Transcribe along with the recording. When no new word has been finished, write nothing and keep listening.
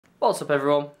What's up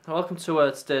everyone, welcome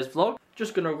to today's vlog.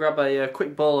 Just going to grab a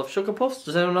quick bowl of sugar puffs.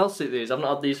 Does anyone else eat these? I've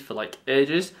not had these for like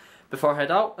ages. Before I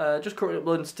head out, just currently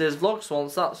uploading today's vlog, so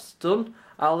once that's done,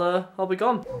 I'll be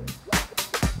gone.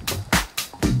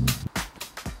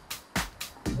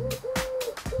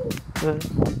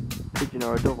 Did you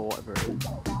know a dove or whatever it is?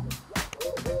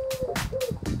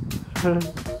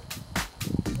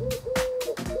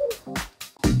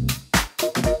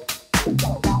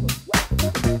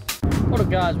 What up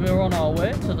guys, we're on our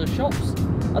way to the shops.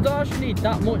 I don't actually need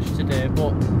that much today,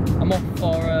 but I'm off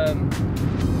for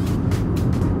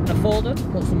a folder to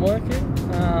put some work in,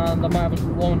 and I might have a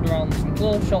wander around some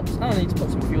clothes shops, and I need to put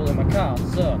some fuel in my car,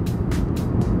 so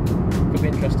could be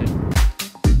interesting.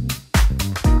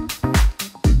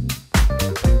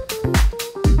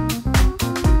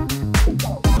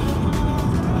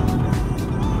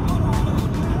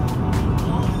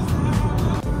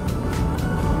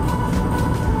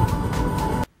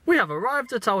 We have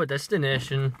arrived at our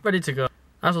destination, ready to go.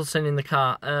 As I was saying in the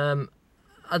car, I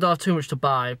don't have too much to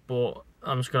buy, but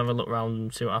I'm just going to have a look around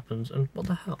and see what happens. And what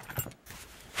the hell?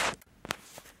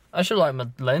 I should like my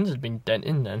lens has been dent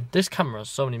in then. This camera has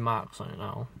so many marks on it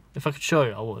now. If I could show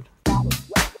you, I would.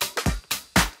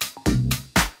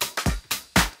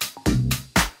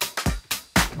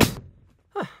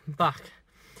 I'm back.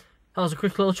 That was a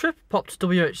quick little trip. Popped to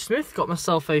WH Smith, got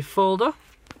myself a folder.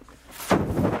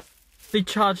 They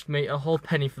charged me a whole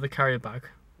penny for the carrier bag.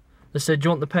 They said, do you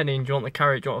want the penny and do you want the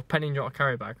carrier? Do you want a penny and do you want a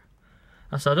carrier bag?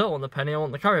 I said, I don't want the penny, I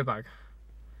want the carrier bag.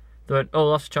 They went, oh,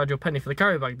 I'll have to charge you a penny for the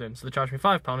carrier bag then. So they charged me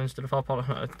 £5 instead of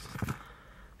 £4.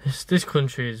 This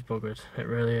country is buggered, it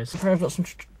really is. I've got some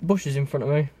bushes in front of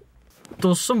me. There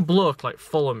was some bloke like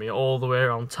following me all the way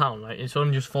around town. Like, he's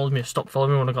only just followed me, stopped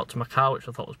following me when I got to my car, which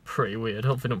I thought was pretty weird.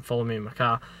 Hopefully he don't follow me in my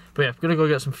car. But yeah, I'm gonna go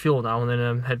get some fuel now and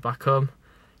then head back home.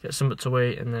 Get something to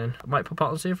eat, and then I might pop out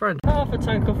and see a friend. Half a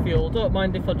tank of fuel, don't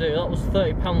mind if I do. That was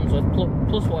 £30 worth,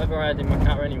 plus whatever I had in my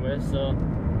car anyway, so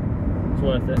it's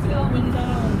worth it. Going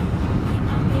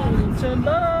down, turn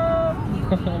back.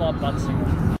 Oh, that bad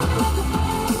singer.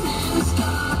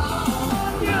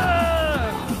 Yeah!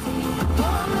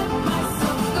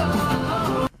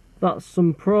 That's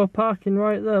some pro parking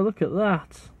right there, look at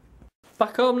that.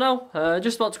 Back home now,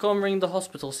 just about to go and ring the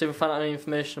hospital, see if I find out any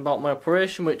information about my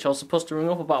operation, which I was supposed to ring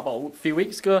up about a few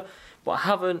weeks ago, but I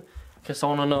haven't, because I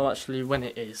want to know actually when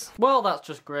it is. Well, that's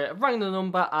just great. I've rang the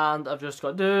number and I've just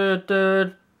got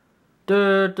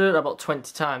about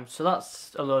 20 times, so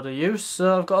that's a load of use,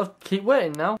 so I've got to keep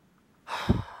waiting now.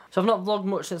 So I've not vlogged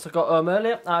much since I got home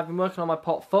earlier. I've been working on my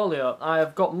portfolio.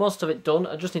 I've got most of it done.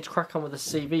 I just need to crack on with the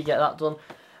CV, get that done.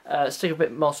 Stick a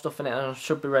bit more stuff in it and I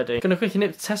should be ready. Gonna quickly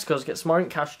nip to Tesco's, get some more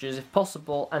ink cartridges if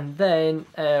possible, and then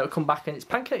come back and it's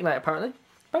pancake night apparently.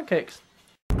 Pancakes.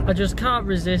 I just can't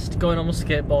resist going on my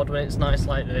skateboard when it's nice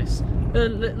like this.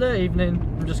 Late evening,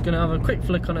 I'm just gonna have a quick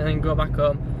flick on it and then go back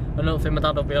home. I don't think my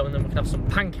dad will be home and then we can have some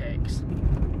pancakes.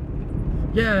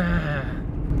 Yeah!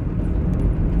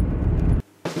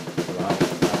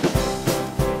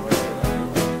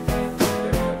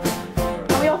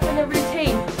 Are we off in a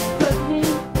routine?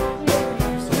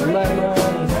 Lemon,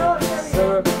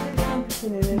 syrup,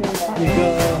 you go.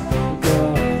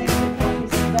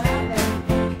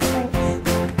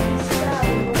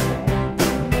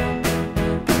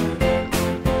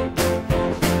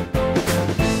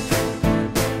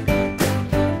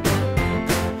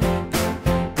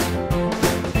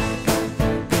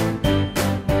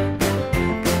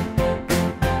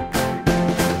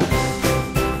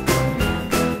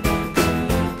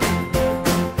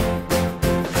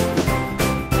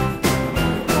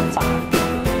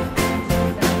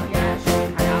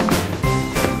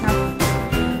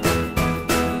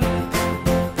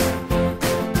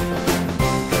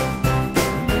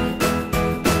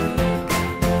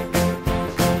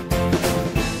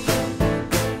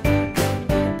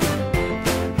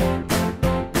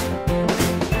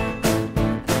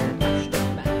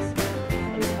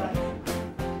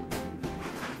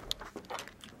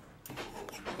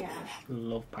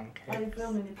 Love pancakes. Are you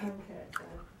filming your pancakes then?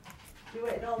 You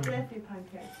waited all day for your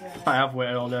pancakes, yeah? I have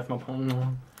waited all day for my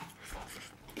pancakes.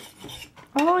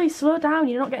 Oh, you slow down.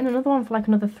 You're not getting another one for like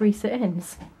another 3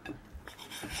 sit-ins.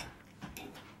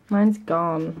 Mine's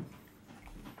gone.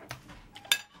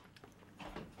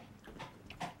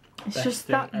 It's Best just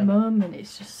thing that ever. moment.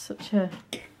 It's just such a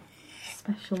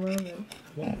special moment.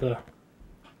 What the?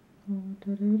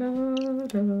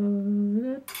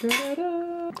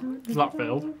 Is that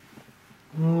filled?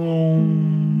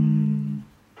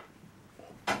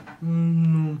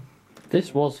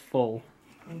 This was full.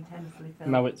 Intensely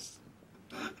filmed. Now it's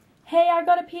Hey, I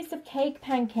got a piece of cake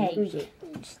pancake.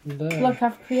 Look,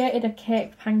 I've created a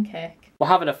cake pancake. We're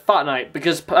having a fat night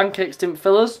because pancakes didn't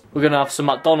fill us. We're gonna have some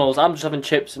McDonald's. I'm just having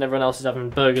chips and everyone else is having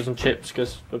burgers and chips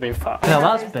because we're being fat. Yeah,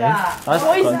 that's big. That's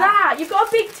What is that? You've got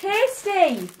a big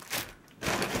tasty.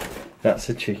 That's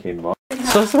a chicken one.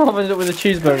 So I've ended up with a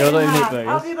cheeseburger. I don't even eat How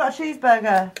burgers. have you got a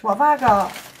cheeseburger? What have I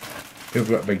got? You've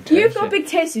got a big tasty. You've got big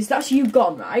tasties, that's you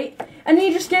gone, right? And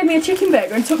he just gave me a chicken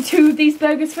burger and took 2 of these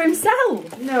burgers for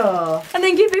himself. No. And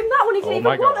then give him that one, he didn't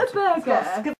Oh even want a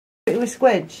burger. With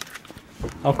squidge.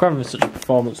 I'm crying with such a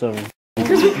performance over.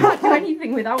 Because we can't do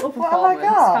anything without a What have I performance,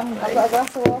 got? can we? I've got a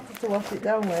glass of water to wash it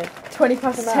down with. 20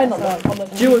 past 10 on the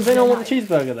Do you anyone want the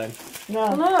cheeseburger then?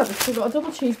 No. No, because we've got a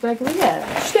double cheeseburger here.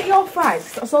 Just get your fries,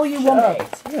 'cause that's all you wanted.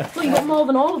 Yeah. Look, you've got more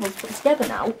than all of us put together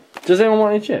now. Does anyone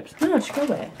want any chips? No, just go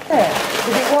away. Hey,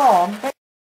 is it warm?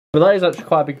 But that is actually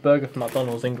quite a big burger from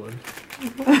McDonald's England.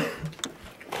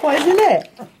 What is in it?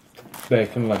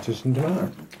 Bacon, lettuce and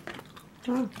tomato.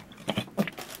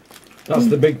 That's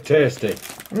the big tasty.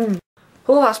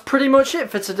 Well, that's pretty much it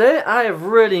for today. I have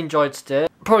really enjoyed today.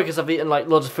 Probably because I've eaten like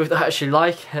loads of food that I actually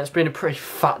like. It's been a pretty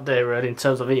fat day really in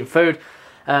terms of eating food.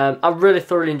 I really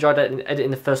thoroughly enjoyed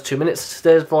editing the first 2 minutes of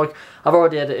today's vlog. I've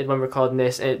already edited when recording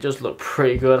this and it does look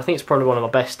pretty good. I think it's probably one of my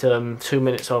best 2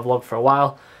 minutes of a vlog for a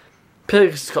while.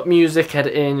 Because it's got music,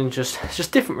 editing and it's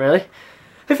just different really.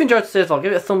 If you enjoyed today's vlog,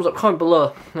 give it a thumbs up, comment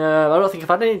below. I don't think I've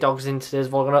had any dogs in today's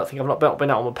vlog. I don't think I've not been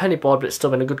out on my penny board, but it's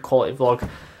still been a good quality vlog.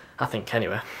 I think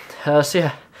anyway. So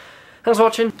yeah, thanks for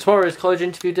watching. Tomorrow is college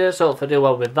interview day, so hopefully I do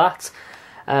well with that.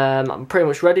 I'm pretty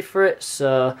much ready for it,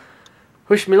 so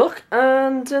wish me luck,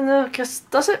 and I guess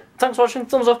that's it. Thanks for watching,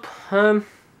 thumbs up.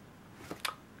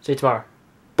 See you tomorrow.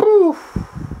 Boo.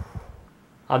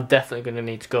 I'm definitely going to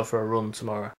need to go for a run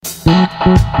tomorrow.